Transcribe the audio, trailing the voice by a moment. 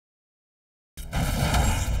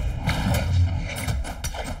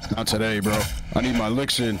Not today, bro. I need my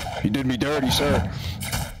licks in. You did me dirty, sir.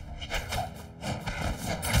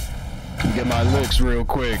 Get my licks real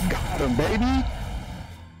quick. Got him, baby.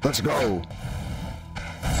 Let's go.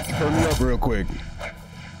 Turn me up real quick.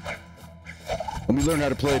 Let me learn how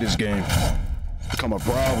to play this game. Become a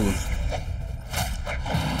problem.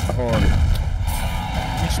 Hard.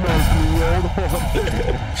 You smoke me,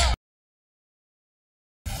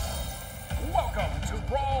 Welcome to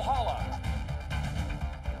Brawlhalla.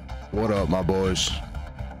 What up, my boys?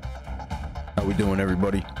 How we doing,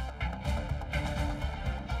 everybody?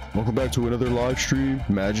 Welcome back to another live stream.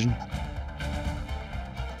 Imagine.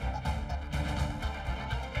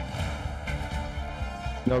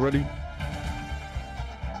 Y'all ready?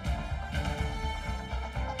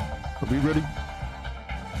 Are we ready?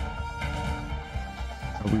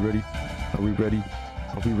 Are we ready? Are we ready?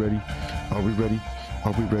 Are we ready? Are we ready?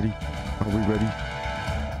 Are we ready? Are we ready?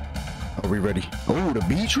 Are we ready? Oh, the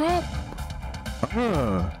beat drop?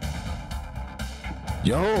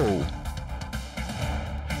 Yo.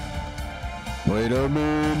 Wait a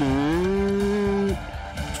minute.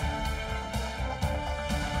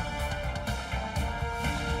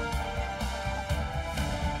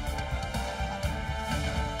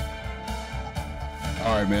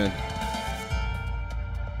 All right, man.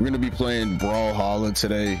 We're gonna be playing Brawlhalla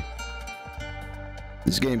today.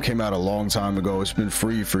 This game came out a long time ago. It's been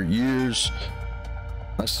free for years.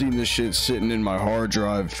 I've seen this shit sitting in my hard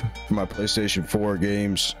drive for my PlayStation 4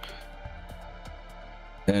 games.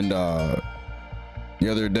 And the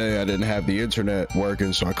other day I didn't have the internet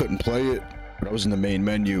working, so I couldn't play it, but I was in the main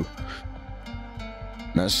menu.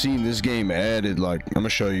 And I've seen this game added, like, I'm gonna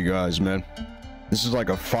show you guys, man. This is like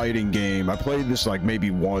a fighting game. I played this like maybe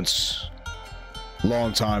once,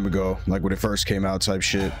 long time ago, like when it first came out type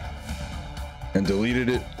shit, and deleted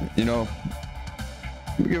it, you know.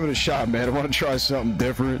 Let me give it a shot, man. I want to try something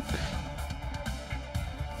different.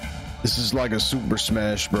 This is like a Super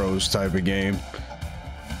Smash Bros type of game.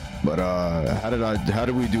 But how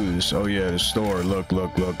did we do this? Oh yeah, the store. Look.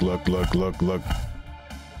 Look at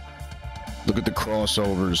the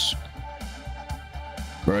crossovers.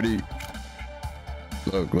 Ready?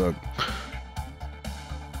 Look.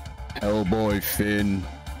 Hellboy, Finn.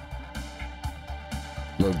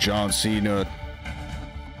 Look, John Cena.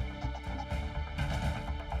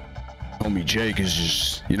 Homie Jake is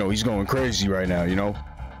just, you know, he's going crazy right now, you know?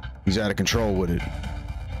 He's out of control with it.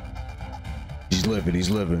 He's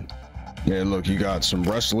living. Yeah, look, you got some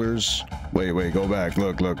wrestlers. Wait, go back.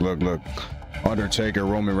 Look. Undertaker,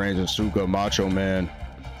 Roman Reigns, Asuka, Macho Man,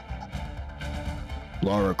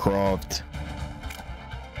 Lara Croft.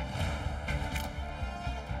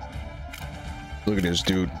 Look at this,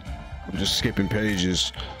 dude. I'm just skipping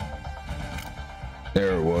pages.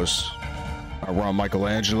 There it was. Around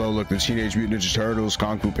Michelangelo. Look, the Teenage Mutant Ninja Turtles,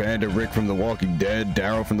 Kung Fu Panda, Rick from The Walking Dead,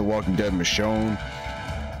 Daryl from The Walking Dead, Michonne.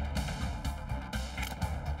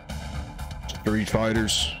 Street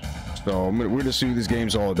Fighters. So we're gonna see what this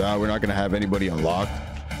game's all about. We're not gonna have anybody unlocked.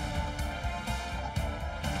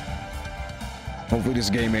 Hopefully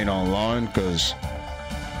this game ain't online, because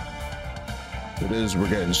if it is, we're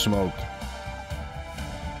getting smoked.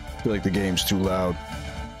 I feel like the game's too loud.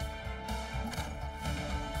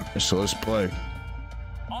 So let's play.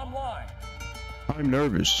 Online. I'm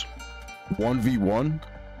nervous. 1v1.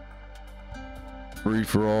 Free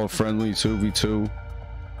for all, friendly 2v2.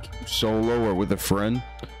 Solo or with a friend.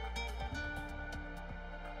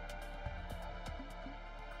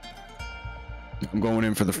 I'm going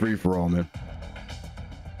in for the free for all, man.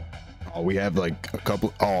 Oh, we have like a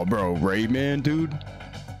couple. Oh, bro, Rayman, dude.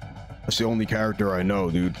 That's the only character I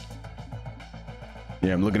know, dude.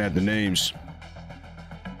 Yeah, I'm looking at the names.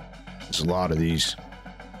 There's a lot of these.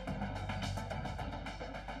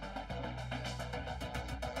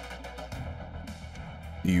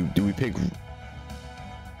 Do we pick?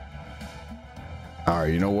 All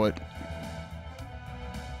right, you know what?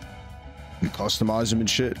 You customize them and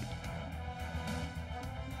shit.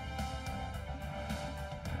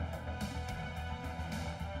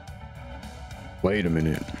 Wait a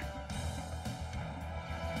minute.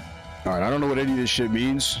 All right, I don't know what any of this shit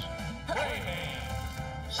means.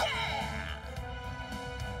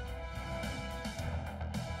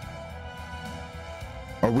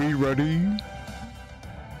 Are we ready?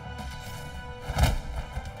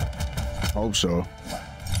 Hope so.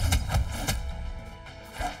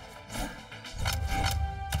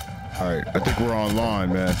 All right, I think we're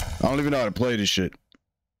online, man. I don't even know how to play this shit.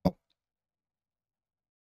 Oh.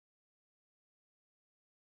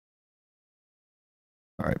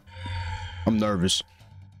 All right, I'm nervous.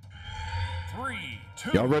 3,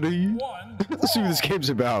 2, Y'all ready? 1, Let's see what this game's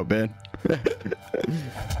about, man.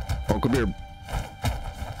 Oh, come here.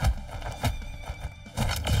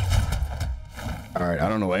 All right, I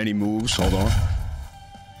don't know any moves. Hold on.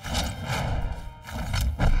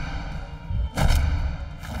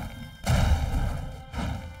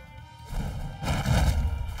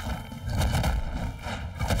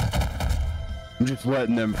 I'm just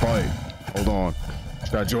letting them fight. Hold on.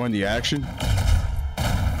 Should I join the action?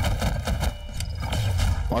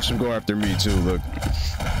 Watch them go after me too, look.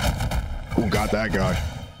 Ooh, got that guy.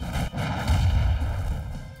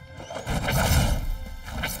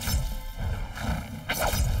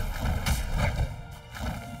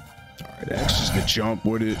 Alright, X is the jump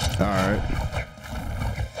with it. Alright.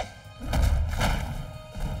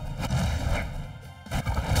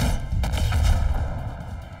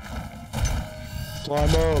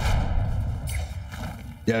 Climb up.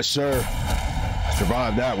 Yes, sir.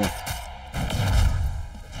 Survived that one.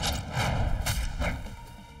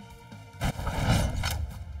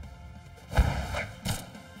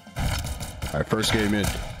 All right, first game in.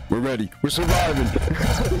 We're ready. We're surviving.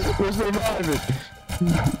 We're surviving.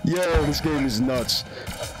 Yo, this game is nuts.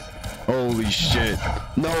 Holy shit.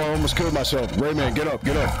 No, I almost killed myself. Rayman, get up,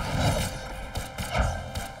 get up.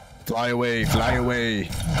 Fly away, fly away.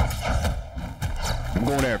 I'm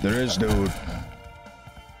going after this dude.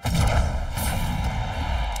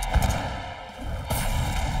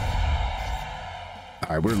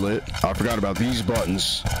 All right, we're lit. I forgot about these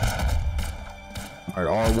buttons. All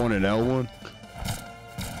right, R1 and L1.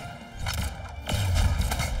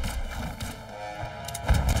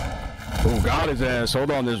 Oh, got his ass.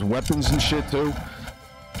 Hold on, there's weapons and shit too.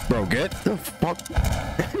 Bro, get the fuck.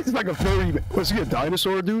 He's like a furry. Was he a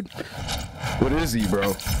dinosaur, dude? What is he,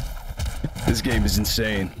 bro? This game is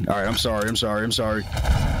insane. All right, I'm sorry. I'm sorry. I'm sorry.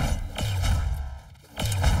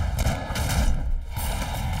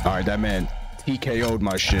 All right, that man TKO'd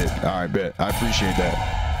my shit. All right, bet. I appreciate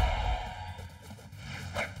that.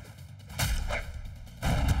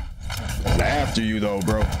 After you though,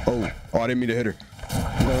 bro. Oh, I didn't mean to hit her.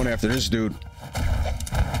 I'm going after this dude.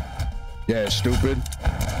 Yeah, stupid.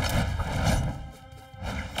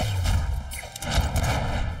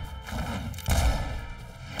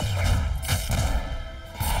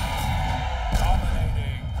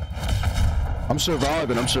 Dominating. I'm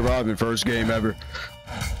surviving. I'm surviving. First game ever.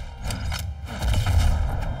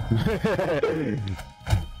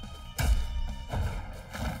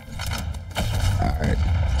 All right.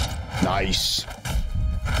 Nice.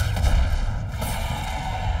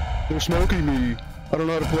 They're smoking me. I don't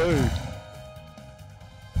know how to play.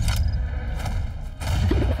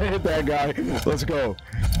 Hit that guy. Let's go.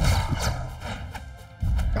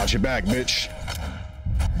 Got your back, bitch.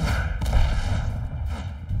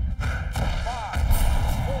 5,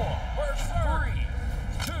 4, 3,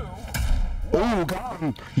 2. Oh, got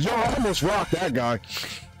him. Yo, I almost rocked that guy.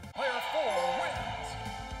 Player 4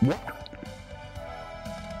 wins. What?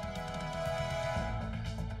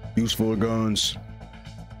 Useful guns.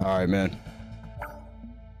 All right, man.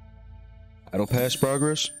 Idle pass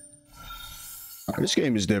progress. All right, this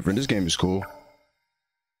game is different. This game is cool.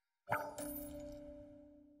 All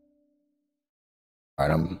right,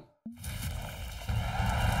 I'm.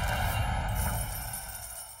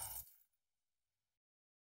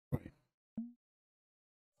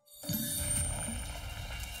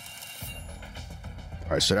 All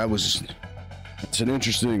right, so it's an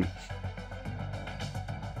interesting.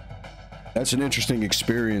 That's an interesting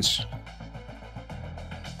experience.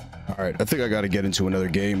 All right, I think I got to get into another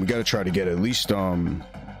game. We got to try to get at least one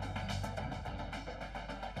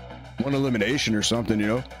elimination or something, you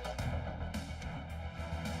know.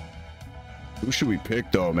 Who should we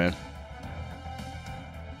pick though, man?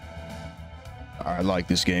 I like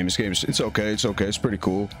this game. This game is it's okay. It's okay. It's pretty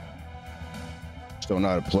cool. Just don't know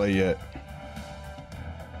how to play yet.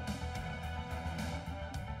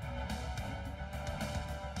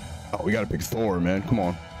 Oh, we gotta pick Thor, man. Come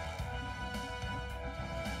on.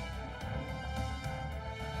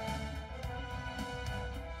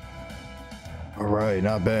 All right,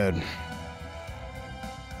 not bad.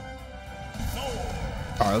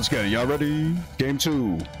 All right, let's get it. Y'all ready? Game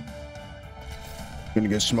 2. Gonna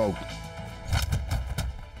get smoked.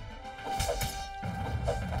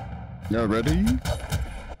 Y'all ready?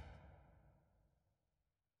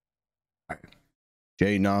 All right.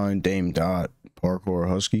 J9, Dame Dot, Parkour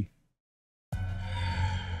Husky.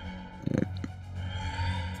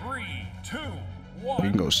 3, 2, 1. You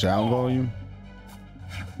can go sound volume,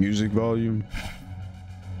 music volume.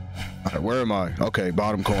 All right, where am I? Okay,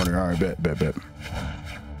 bottom corner. All right, bet.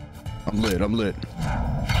 I'm lit.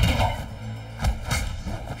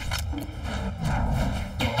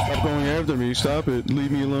 Stop going after me. Stop it.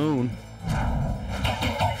 Leave me alone.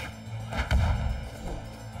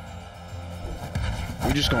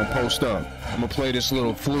 we're just gonna post up. I'm gonna play this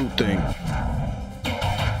little flute thing.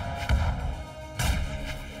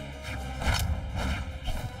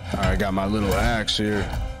 Alright, got my little axe here.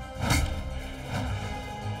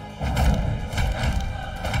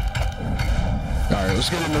 Alright, let's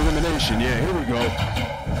get an elimination. Yeah, here we go.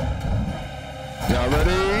 Y'all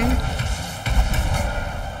ready?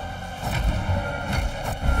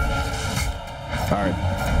 Alright.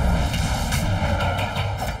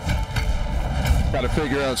 Gotta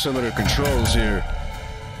figure out some of the controls here.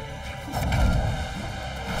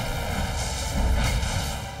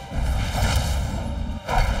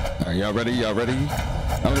 Alright, y'all ready? Y'all ready?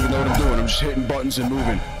 I don't even know what I'm doing. I'm just hitting buttons and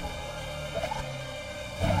moving.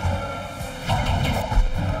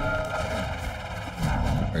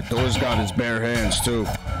 Alright, Thor's got his bare hands too.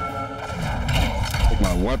 Take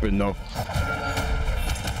my weapon though.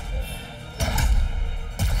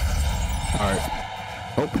 Alright.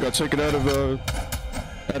 Oh, we got taken out of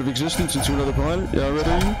existence into another planet. Y'all ready?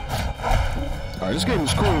 Alright, this game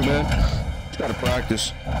is cool, man. Just gotta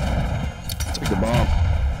practice. Take the bomb.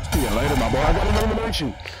 See you later, my boy. I got an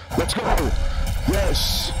elimination. Let's go.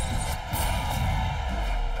 Yes.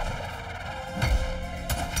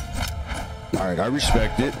 Alright, I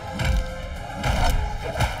respect it.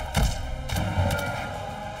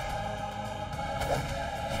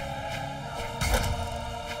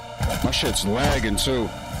 My shit's lagging too.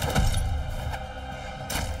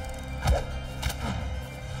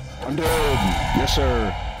 I'm dead. Yes,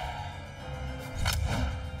 sir.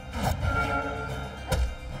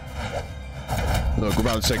 Look, we're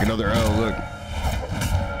about to take another L. Look.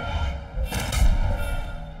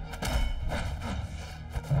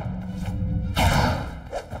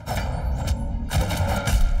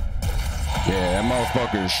 Yeah, that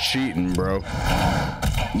motherfucker's cheating, bro.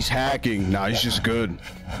 He's hacking. Nah, he's just good.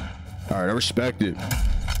 Alright, I respect it.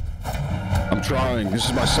 I'm trying. This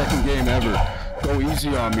is my second game ever. Go easy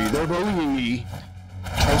on me. They're bullying me.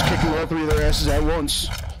 I was kicking all three of their asses at once.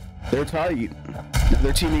 They're tight. Now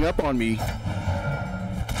they're teaming up on me.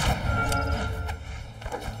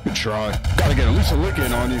 Good try. Gotta get at least a lick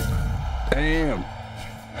in on you. Damn.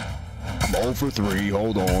 I'm 0 for 3.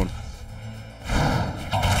 Hold on.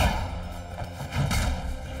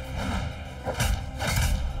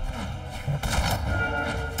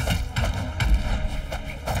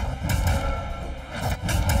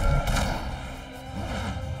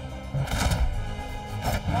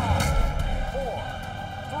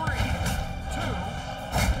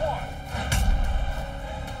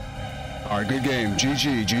 Alright, good game.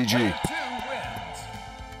 GG, GG.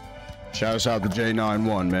 Shout us out to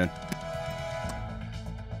J91, man.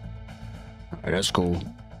 Alright, that's cool.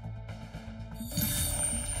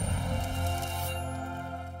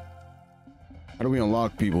 How do we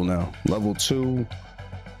unlock people now? Level 2.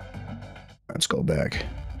 Let's go back.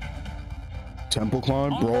 Temple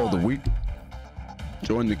climb, brawl of the week.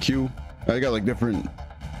 Join the queue. I got like different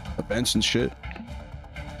events and shit.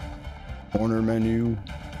 Corner menu.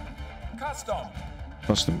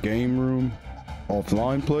 Custom game room.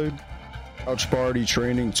 Offline play. Couch party,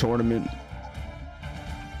 training, tournament.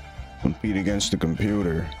 Compete against the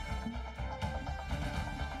computer.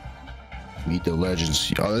 Meet the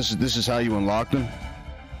legends. Oh, this is how you unlock them?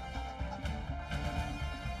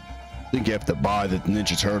 I think you have to buy the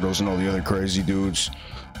Ninja Turtles and all the other crazy dudes.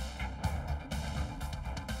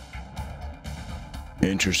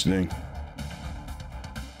 Interesting.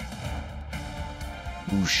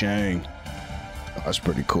 Wu Shang. Oh, that's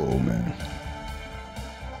pretty cool, man.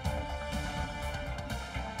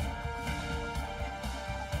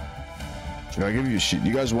 Should I give you a shit?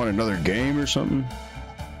 You guys want another game or something?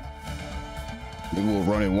 Maybe we'll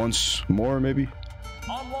run it once more, maybe?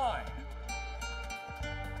 Online.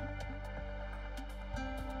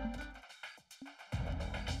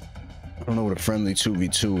 I don't know what a friendly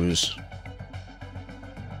 2v2 is.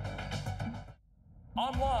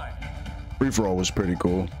 Online. Free for all was pretty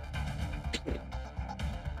cool.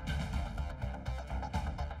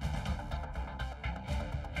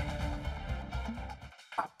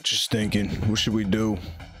 Just thinking, what should we do?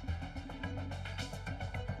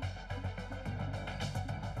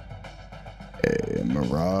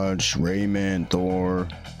 Mirage, Rayman, Thor,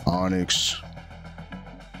 Onyx.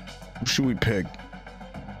 Who should we pick?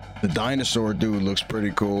 The dinosaur dude looks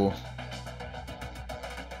pretty cool.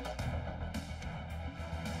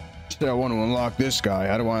 Said I want to unlock this guy.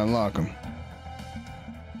 How do I unlock him?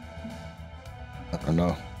 I don't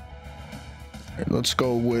know. Right, let's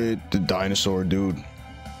go with the dinosaur dude.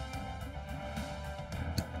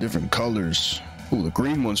 Different colors. Ooh, the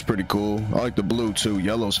green one's pretty cool. I like the blue too.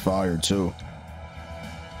 Yellow's fire too.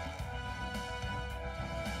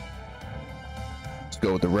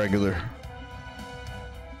 Go with the regular.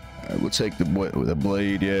 All right, we'll take the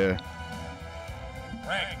blade. Yeah.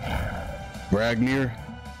 Ragnar.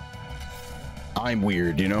 I'm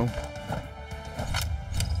weird, you know.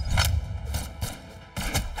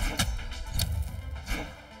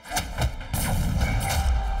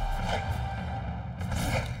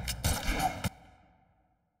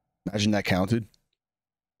 Imagine that counted.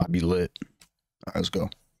 I'd be lit. All right, let's go.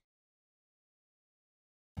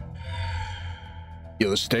 Yo,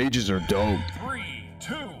 the stages are dope. 3,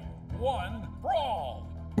 2, 1, brawl.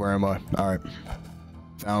 Where am I? All right.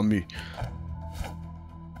 Found me.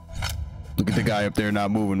 Look at the guy up there not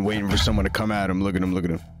moving, waiting for someone to come at him. Look at him, look at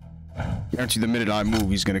him. Guarantee the minute I move,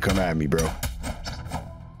 he's gonna come at me, bro.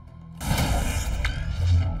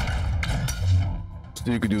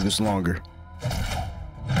 So you could do this longer.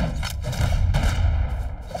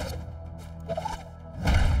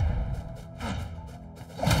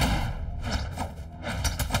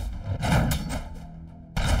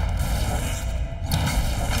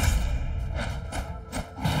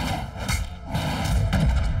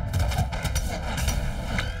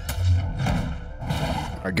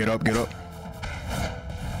 Get up, get up.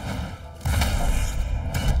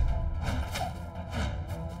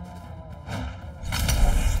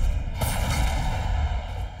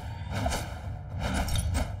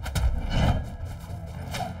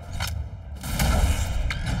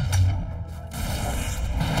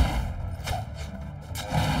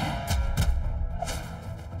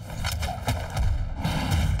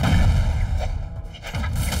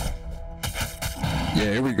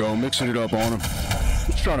 Yeah, here we go, mixing it up on him.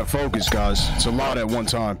 Just trying to focus, guys. It's a lot at one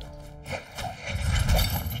time.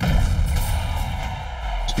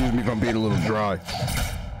 Excuse me if I'm being a little dry.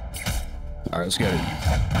 All right, let's get it.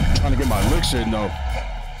 I'm trying to get my licks in, though.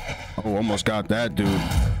 Oh, almost got that, dude.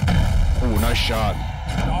 Oh, nice shot.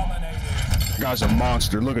 That guy's a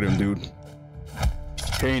monster. Look at him, dude.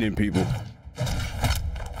 He's chaining people. All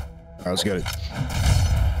right, let's get it.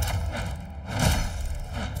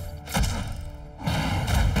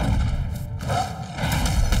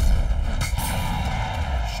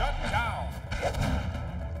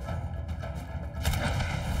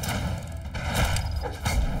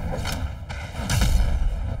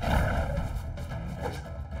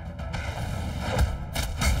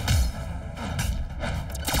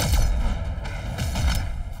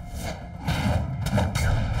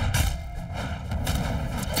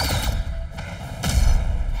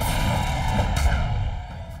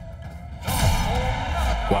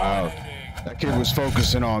 Wow, that kid was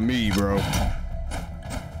focusing on me, bro. I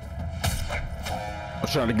was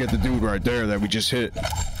trying to get the dude right there that we just hit.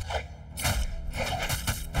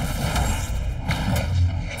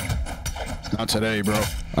 Not today, bro.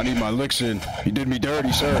 I need my licks in. He did me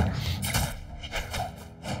dirty, sir.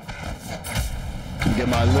 Get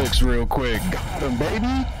my licks real quick. Got him,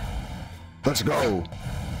 baby. Let's go.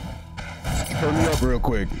 Turn me up real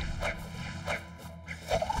quick.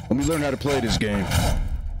 Let me learn how to play this game.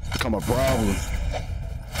 Become a problem.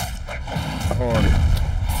 On it.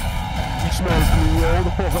 He smells me,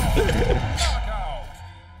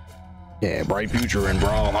 yeah, bright future in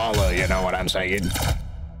Brawlhalla, you know what I'm saying?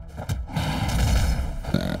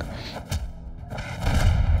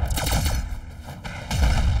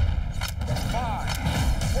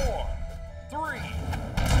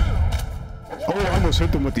 Oh, I almost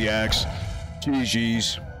hit them with the axe.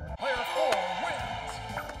 GG's. Player 4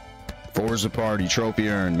 wins. 4's the party. Trophy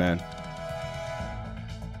earned, man.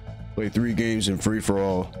 Play 3 games in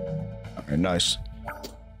free-for-all. All right, nice.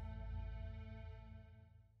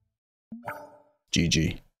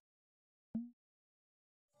 GG.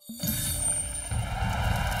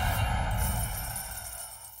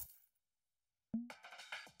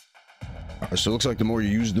 All right, so it looks like the more you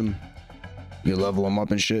use them, you level them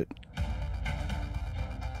up and shit.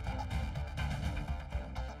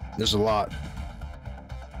 There's a lot.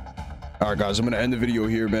 All right, guys, I'm gonna end the video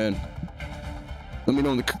here, man. Let me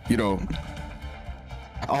know in the, you know,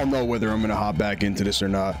 I'll know whether I'm gonna hop back into this or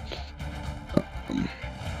not.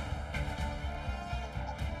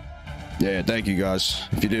 Yeah, thank you guys.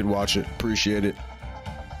 If you did watch it, appreciate it.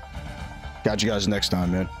 Got you guys next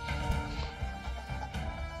time, man.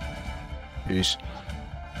 Peace.